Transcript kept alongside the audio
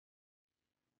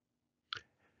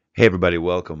Hey everybody,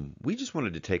 welcome. We just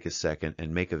wanted to take a second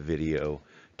and make a video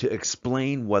to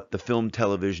explain what the film,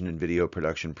 television, and video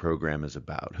production program is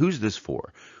about. Who's this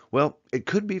for? Well, it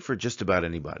could be for just about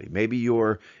anybody. Maybe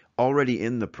you're already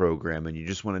in the program and you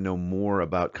just want to know more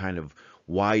about kind of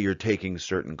why you're taking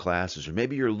certain classes, or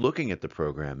maybe you're looking at the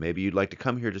program. Maybe you'd like to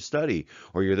come here to study,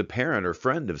 or you're the parent or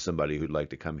friend of somebody who'd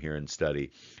like to come here and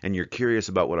study, and you're curious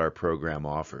about what our program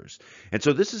offers. And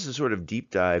so this is a sort of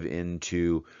deep dive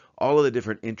into all of the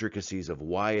different intricacies of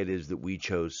why it is that we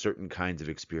chose certain kinds of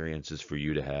experiences for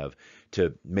you to have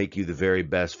to make you the very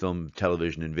best film,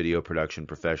 television, and video production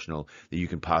professional that you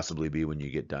can possibly be when you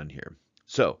get done here.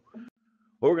 So,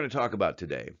 what we're going to talk about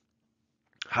today: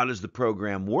 how does the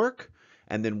program work?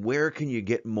 And then where can you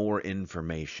get more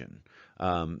information?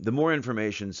 The more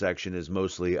information section is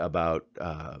mostly about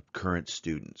current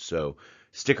students. So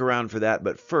stick around for that.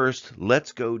 But first,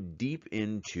 let's go deep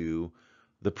into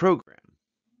the program.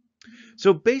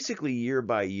 So basically, year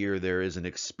by year, there is an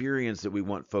experience that we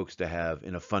want folks to have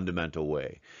in a fundamental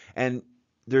way. And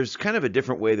there's kind of a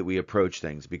different way that we approach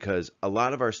things because a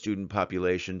lot of our student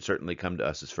population certainly come to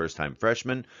us as first-time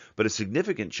freshmen, but a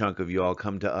significant chunk of you all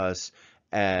come to us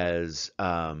as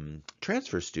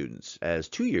transfer students, as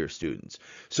two-year students.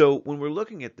 So when we're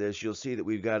looking at this, you'll see that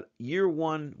we've got year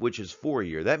one, which is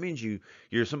 4-year. That means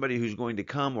you're somebody who's going to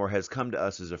come or has come to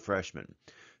us as a freshman.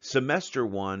 Semester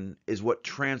one is what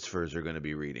transfers are going to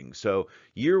be reading. So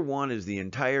year one is the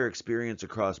entire experience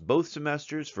across both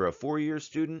semesters for a 4-year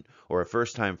student or a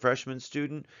first-time freshman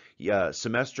student.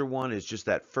 Semester one is just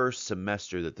that first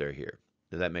semester that they're here.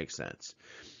 Does that make sense?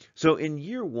 So in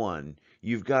year one,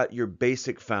 you've got your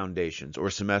basic foundations,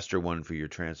 or semester one for your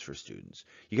transfer students.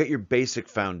 You got your basic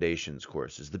foundations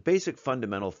courses, the basic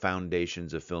fundamental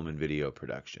foundations of film and video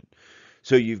production.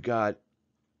 So you've got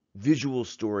visual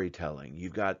storytelling,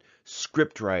 you've got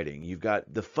script writing, you've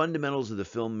got the fundamentals of the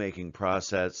filmmaking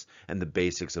process and the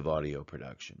basics of audio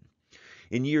production.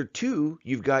 In year two,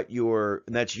 you've got and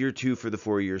that's year two for the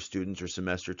 4-year students or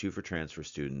semester two for transfer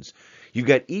students. You've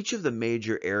got each of the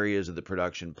major areas of the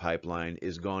production pipeline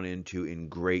is gone into in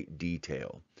great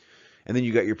detail. And then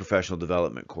you got your professional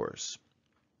development course.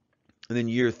 And then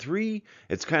year three,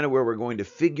 it's kind of where we're going to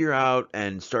figure out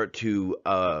and start to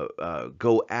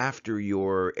go after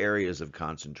your areas of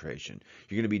concentration.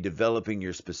 You're going to be developing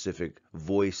your specific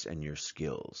voice and your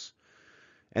skills.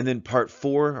 And then part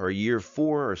four, or year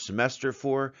four, or semester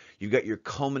four, you've got your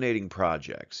culminating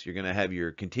projects. You're going to have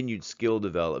your continued skill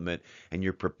development, and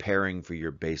you're preparing for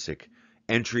your basic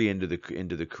entry into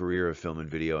the career of film and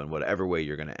video in whatever way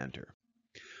you're going to enter.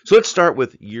 So let's start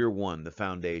with year one, the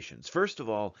foundations. First of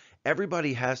all,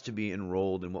 everybody has to be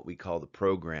enrolled in what we call the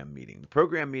program meeting. The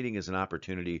program meeting is an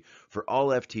opportunity for all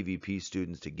FTVP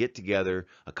students to get together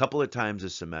a couple of times a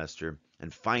semester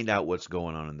and find out what's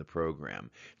going on in the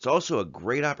program. It's also a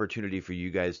great opportunity for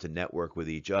you guys to network with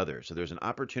each other. So there's an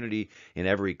opportunity in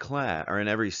every class, or in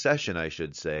every session, I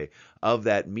should say, of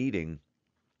that meeting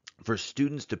for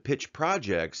students to pitch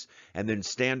projects and then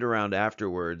stand around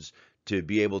afterwards to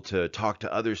be able to talk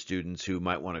to other students who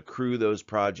might want to crew those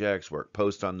projects, work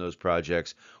post on those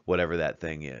projects, whatever that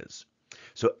thing is.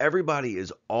 So everybody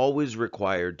is always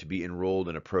required to be enrolled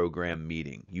in a program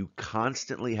meeting. You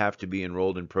constantly have to be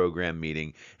enrolled in program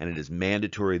meeting, and it is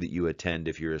mandatory that you attend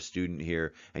if you're a student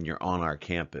here and you're on our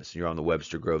campus. You're on the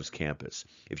Webster Groves campus.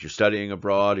 If you're studying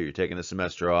abroad or you're taking a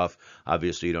semester off,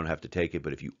 obviously you don't have to take it,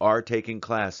 but if you are taking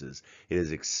classes, it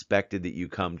is expected that you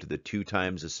come to the 2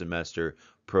 times a semester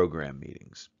program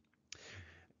meetings.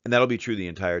 And that'll be true the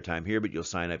entire time here, but you'll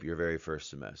sign up your very first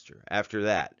semester. After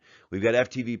that, we've got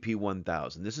FTVP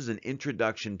 1000. This is an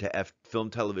introduction to film,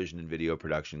 television, and video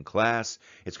production class.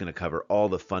 It's going to cover all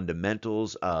the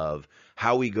fundamentals of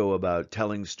how we go about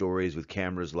telling stories with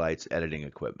cameras, lights, editing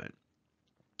equipment.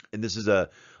 And this is a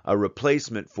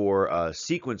replacement for a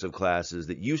sequence of classes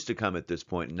that used to come at this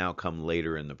point and now come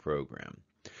later in the program.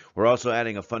 We're also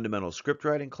adding a fundamental script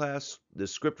writing class.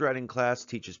 This script writing class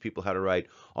teaches people how to write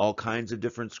all kinds of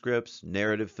different scripts,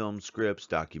 narrative film scripts,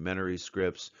 documentary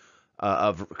scripts,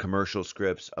 of commercial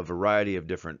scripts, a variety of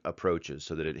different approaches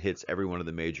so that it hits every one of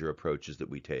the major approaches that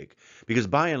we take. Because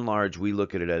by and large, we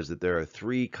look at it as that there are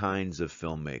 3 kinds of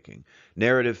filmmaking.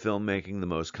 Narrative filmmaking, the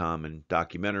most common,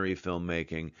 documentary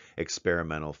filmmaking,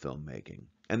 experimental filmmaking.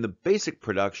 And the basic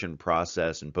production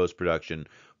process and post-production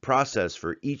process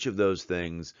for each of those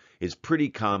things is pretty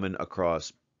common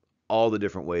across all the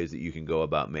different ways that you can go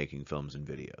about making films and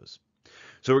videos.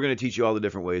 So we're going to teach you all the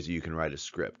different ways that you can write a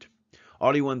script.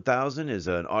 Audio 1000 is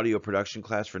an audio production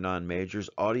class for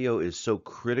non-majors. Audio is so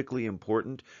critically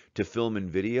important to film and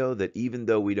video that even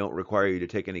though we don't require you to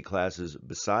take any classes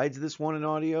besides this one in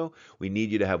audio, we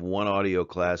need you to have one audio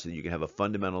class so that you can have a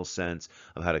fundamental sense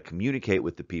of how to communicate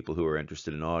with the people who are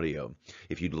interested in audio.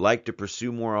 If you'd like to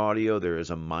pursue more audio, there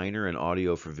is a minor in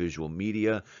audio for visual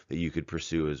media that you could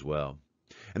pursue as well.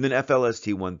 And then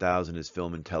FLST 1000 is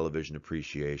film and television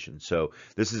appreciation. So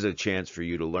this is a chance for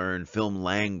you to learn film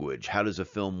language. How does a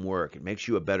film work? It makes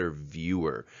you a better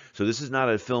viewer. So this is not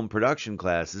a film production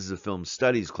class. This is a film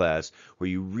studies class where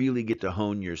you really get to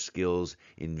hone your skills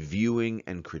in viewing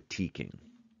and critiquing.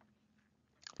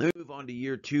 Then we move on to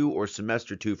year 2 or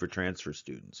semester 2 for transfer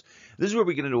students. This is where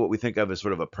we get into what we think of as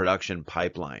sort of a production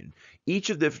pipeline.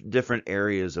 Each of the different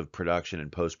areas of production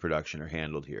and post-production are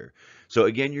handled here. So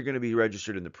again, you're going to be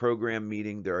registered in the program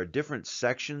meeting. There are different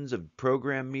sections of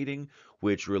program meeting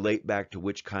which relate back to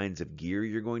which kinds of gear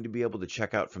you're going to be able to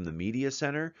check out from the media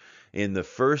center. In the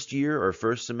first year or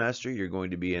first semester, you're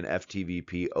going to be in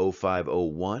FTVP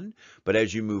 0501. But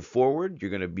as you move forward,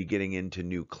 you're going to be getting into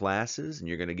new classes and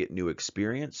you're going to get new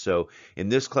experience. So in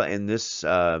this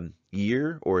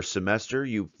year or semester,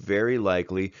 you very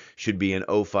likely should be in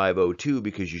 0502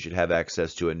 because you should have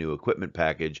access to a new equipment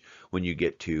package when you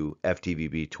get to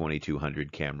FTVP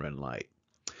 2200 camera and light.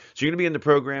 So you're going to be in the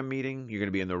program meeting, you're going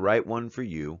to be in the right one for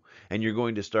you, and you're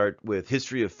going to start with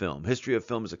History of Film. History of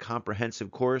Film is a comprehensive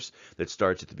course that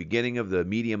starts at the beginning of the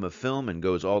medium of film and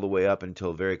goes all the way up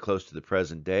until very close to the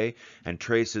present day and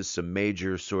traces some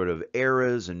major sort of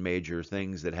eras and major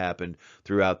things that happened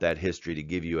throughout that history to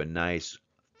give you a nice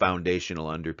foundational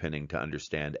underpinning to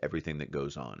understand everything that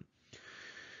goes on.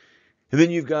 And then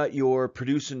you've got your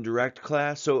produce and direct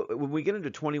class. So when we get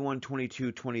into 21,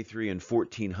 22, 23, and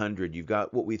 1400, you've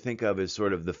got what we think of as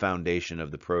sort of the foundation of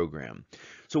the program.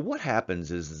 So what happens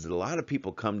is that a lot of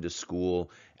people come to school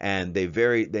and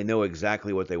they know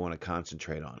exactly what they want to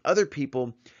concentrate on. Other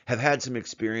people have had some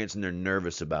experience and they're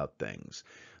nervous about things.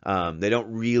 They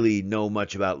don't really know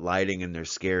much about lighting and they're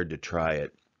scared to try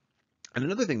it. And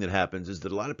another thing that happens is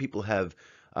that a lot of people have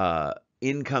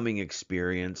incoming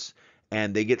experience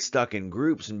and they get stuck in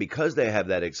groups, and because they have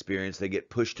that experience, they get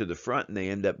pushed to the front and they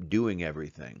end up doing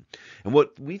everything. And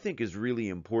what we think is really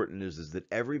important is that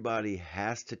everybody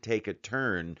has to take a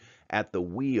turn at the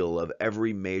wheel of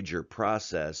every major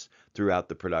process throughout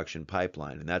the production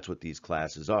pipeline, and that's what these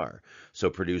classes are. So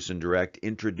Produce and Direct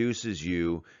introduces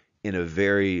you in a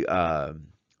very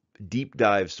deep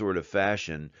dive sort of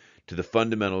fashion to the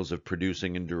fundamentals of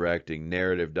producing and directing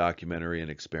narrative, documentary, and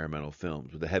experimental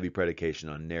films with a heavy predication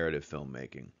on narrative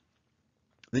filmmaking.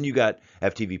 Then you got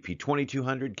FTVP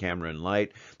 2200, camera and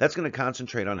light. That's going to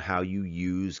concentrate on how you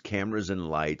use cameras and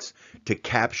lights to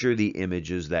capture the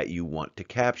images that you want to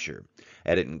capture.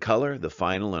 Edit and color, the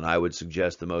final, and I would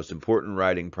suggest the most important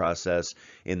writing process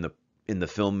in the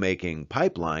filmmaking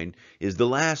pipeline, is the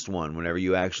last one, whenever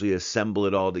you actually assemble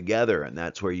it all together, and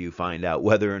that's where you find out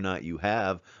whether or not you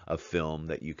have a film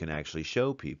that you can actually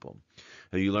show people.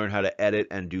 So you learn how to edit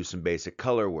and do some basic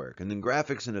color work. And then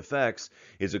graphics and effects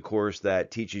is a course that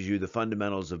teaches you the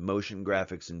fundamentals of motion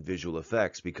graphics and visual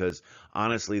effects, because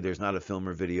honestly, there's not a film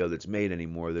or video that's made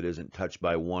anymore that isn't touched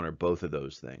by one or both of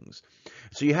those things.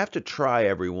 So you have to try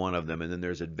every one of them, and then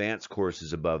there's advanced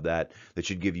courses above that that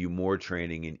should give you more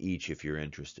training in each if you're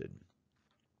interested.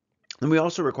 And we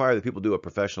also require that people do a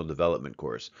professional development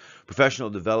course. Professional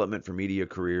development for media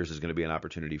careers is going to be an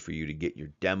opportunity for you to get your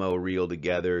demo reel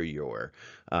together, your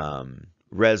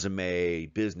resume,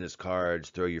 business cards,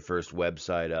 throw your first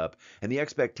website up. And the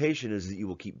expectation is that you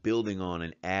will keep building on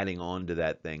and adding on to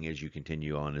that thing as you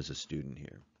continue on as a student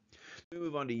here. We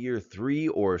move on to year 3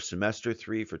 or semester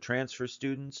 3 for transfer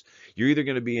students. You're either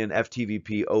going to be in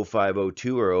FTVP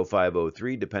 0502 or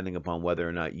 0503, depending upon whether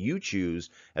or not you choose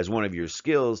as one of your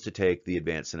skills to take the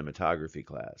advanced cinematography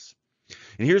class.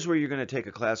 And here's where you're going to take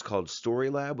a class called Story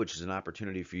Lab, which is an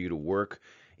opportunity for you to work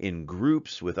in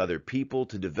groups with other people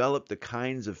to develop the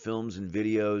kinds of films and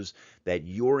videos that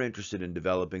you're interested in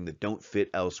developing that don't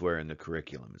fit elsewhere in the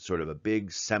curriculum. It's sort of a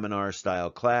big seminar style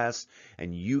class,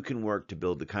 and you can work to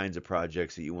build the kinds of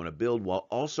projects that you want to build while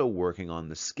also working on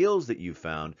the skills that you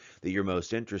found that you're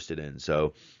most interested in.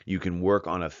 So you can work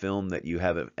on a film that you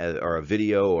have, or a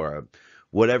video, or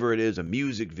whatever it is, a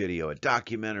music video, a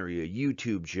documentary, a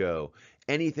YouTube show,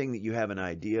 anything that you have an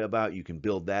idea about, you can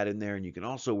build that in there. And you can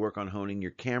also work on honing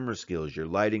your camera skills, your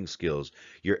lighting skills,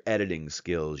 your editing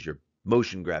skills, your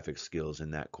motion graphics skills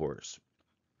in that course.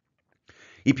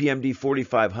 EPMD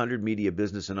 4500 Media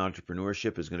Business and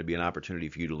Entrepreneurship is going to be an opportunity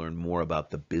for you to learn more about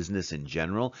the business in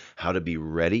general, how to be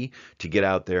ready to get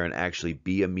out there and actually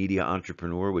be a media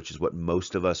entrepreneur, which is what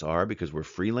most of us are because we're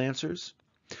freelancers.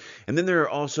 And then there are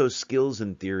also skills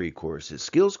and theory courses.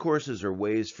 Skills courses are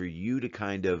ways for you to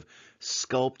kind of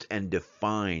sculpt and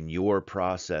define your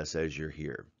process as you're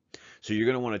here. So you're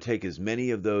going to want to take as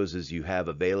many of those as you have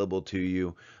available to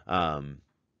you,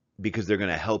 because they're going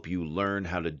to help you learn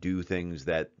how to do things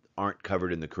that aren't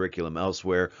covered in the curriculum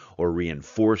elsewhere, or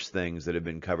reinforce things that have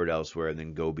been covered elsewhere and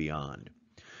then go beyond.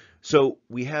 So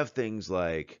we have things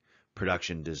like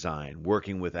production design,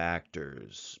 working with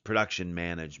actors, production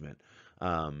management,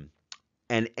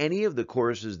 and any of the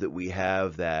courses that we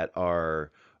have that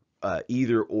are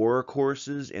either or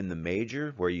courses in the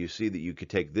major, where you see that you could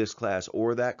take this class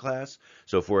or that class.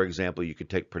 So for example, you could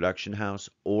take production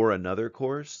house or another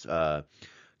course,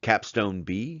 Capstone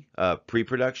B,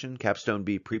 Capstone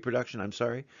B pre-production, I'm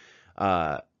sorry.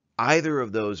 Either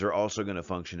of those are also going to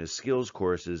function as skills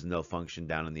courses, and they'll function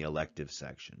down in the elective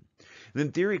section. And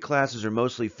then theory classes are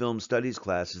mostly film studies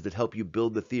classes that help you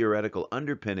build the theoretical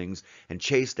underpinnings and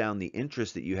chase down the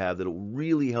interest that you have that will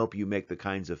really help you make the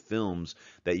kinds of films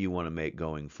that you want to make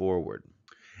going forward.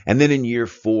 And then in year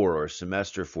 4 or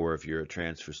semester 4, if you're a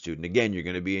transfer student, again, you're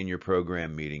going to be in your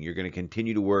program meeting. You're going to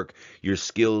continue to work your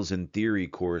skills and theory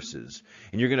courses.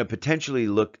 And you're going to potentially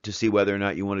look to see whether or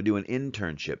not you want to do an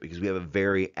internship, because we have a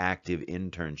very active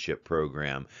internship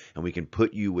program. And we can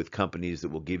put you with companies that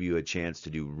will give you a chance to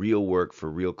do real work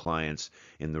for real clients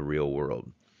in the real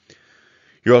world.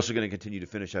 You're also going to continue to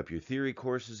finish up your theory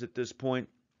courses at this point.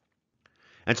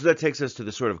 And so that takes us to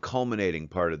the sort of culminating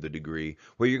part of the degree,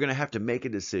 where you're going to have to make a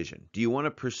decision. Do you want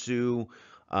to pursue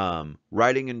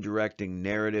writing and directing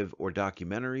narrative or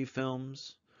documentary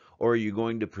films? Or are you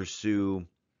going to pursue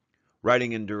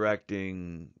writing and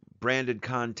directing branded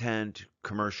content,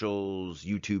 commercials,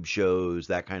 YouTube shows,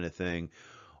 that kind of thing?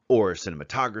 Or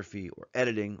cinematography, or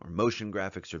editing, or motion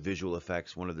graphics, or visual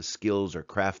effects, one of the skills or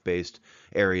craft-based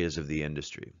areas of the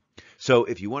industry. So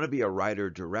if you want to be a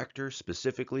writer-director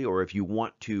specifically, or if you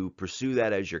want to pursue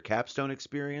that as your capstone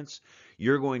experience,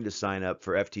 you're going to sign up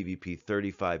for FTVP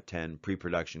 3510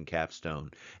 pre-production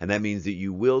capstone. And that means that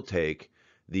you will take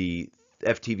the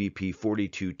FTVP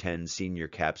 4210 senior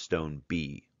capstone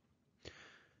B.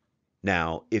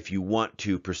 Now, if you want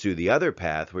to pursue the other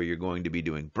path where you're going to be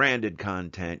doing branded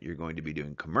content, you're going to be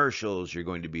doing commercials, you're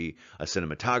going to be a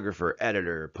cinematographer,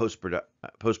 editor,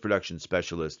 post-production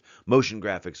specialist, motion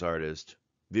graphics artist,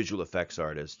 visual effects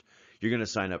artist, you're going to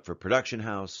sign up for Production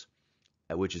House,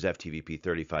 which is FTVP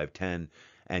 3510,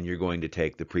 and you're going to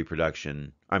take the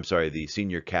the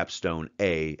senior capstone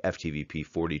A, FTVP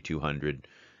 4200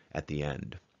 at the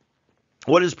end.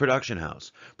 What is Production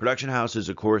House? Production House is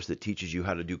a course that teaches you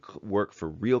how to do work for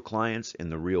real clients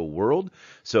in the real world.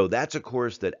 So that's a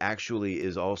course that actually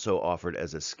is also offered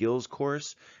as a skills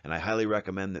course, and I highly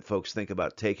recommend that folks think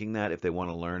about taking that if they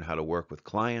want to learn how to work with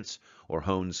clients or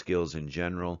hone skills in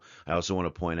general. I also want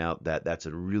to point out that that's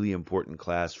a really important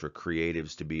class for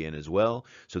creatives to be in as well.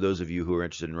 So those of you who are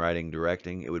interested in writing,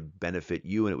 directing, it would benefit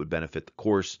you and it would benefit the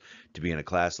course to be in a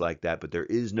class like that, but there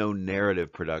is no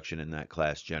narrative production in that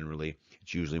class generally.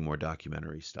 It's usually more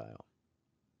documentary style.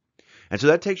 And so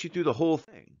that takes you through the whole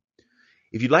thing.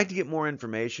 If you'd like to get more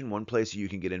information, one place you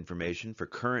can get information for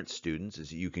current students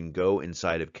is you can go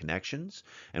inside of Connections,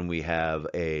 and we have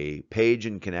a page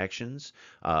in Connections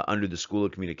under the School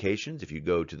of Communications. If you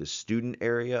go to the student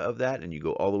area of that and you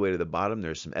go all the way to the bottom,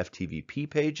 there's some FTVP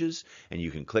pages, and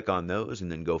you can click on those and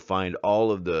then go find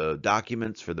all of the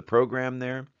documents for the program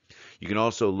there. You can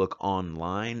also look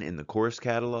online in the course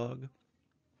catalog.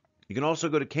 You can also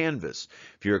go to Canvas.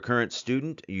 If you're a current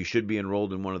student, you should be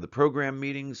enrolled in one of the program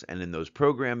meetings, and in those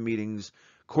program meetings,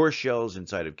 course shells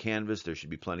inside of Canvas, there should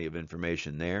be plenty of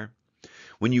information there.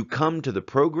 When you come to the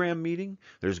program meeting,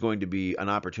 there's going to be an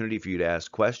opportunity for you to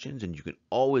ask questions, and you can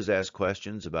always ask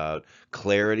questions about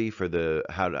clarity for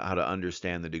how to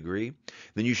understand the degree.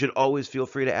 Then you should always feel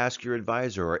free to ask your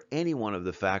advisor or any one of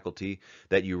the faculty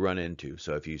that you run into.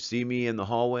 So if you see me in the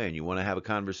hallway and you want to have a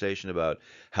conversation about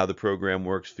how the program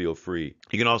works, feel free.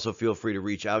 You can also feel free to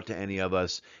reach out to any of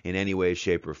us in any way,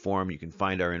 shape, or form. You can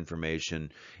find our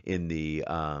information in the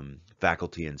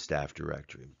faculty and staff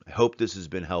directory. I hope this has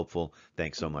been helpful.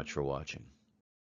 Thanks so much for watching.